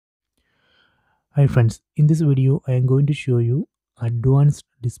Hi friends, in this video I am going to show you advanced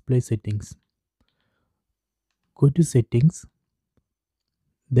display settings. Go to settings,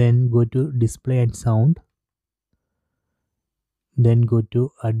 then go to display and sound, then go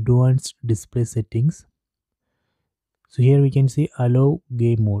to advanced display settings. So here we can see allow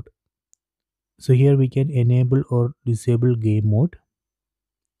game mode. So here we can enable or disable game mode.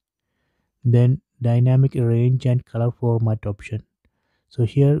 Then dynamic range and color format option. So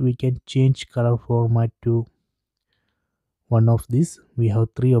here we can change color format to one of these. We have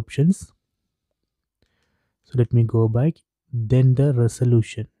three options. So let me go back. Then the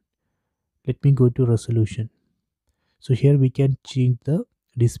resolution. Let me go to resolution. So here we can change the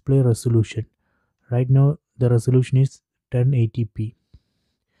display resolution. Right now the resolution is 1080p.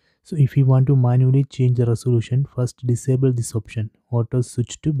 So if you want to manually change the resolution, first disable this option, auto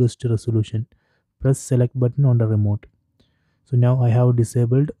switch to best resolution. Press select button on the remote. So now I have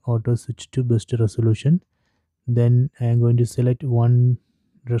disabled auto switch to best resolution. Then I am going to select one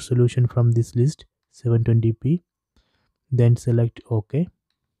resolution from this list, 720p. Then select OK.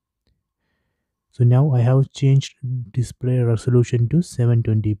 So now I have changed display resolution to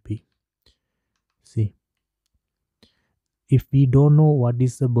 720p. See, if we don't know what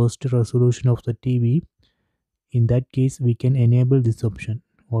is the burst resolution of the TV, in that case we can enable this option,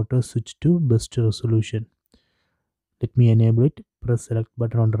 auto switch to burst resolution. Let me enable it. Press select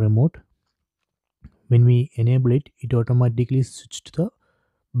button on the remote. When we enable it, it automatically switched to the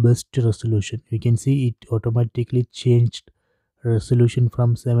burst resolution. You can see it automatically changed resolution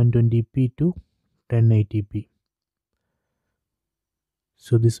from 720p to 1080p.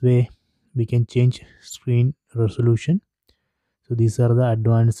 So this way we can change screen resolution. So these are the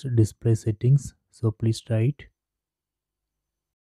advanced display settings. So please try it.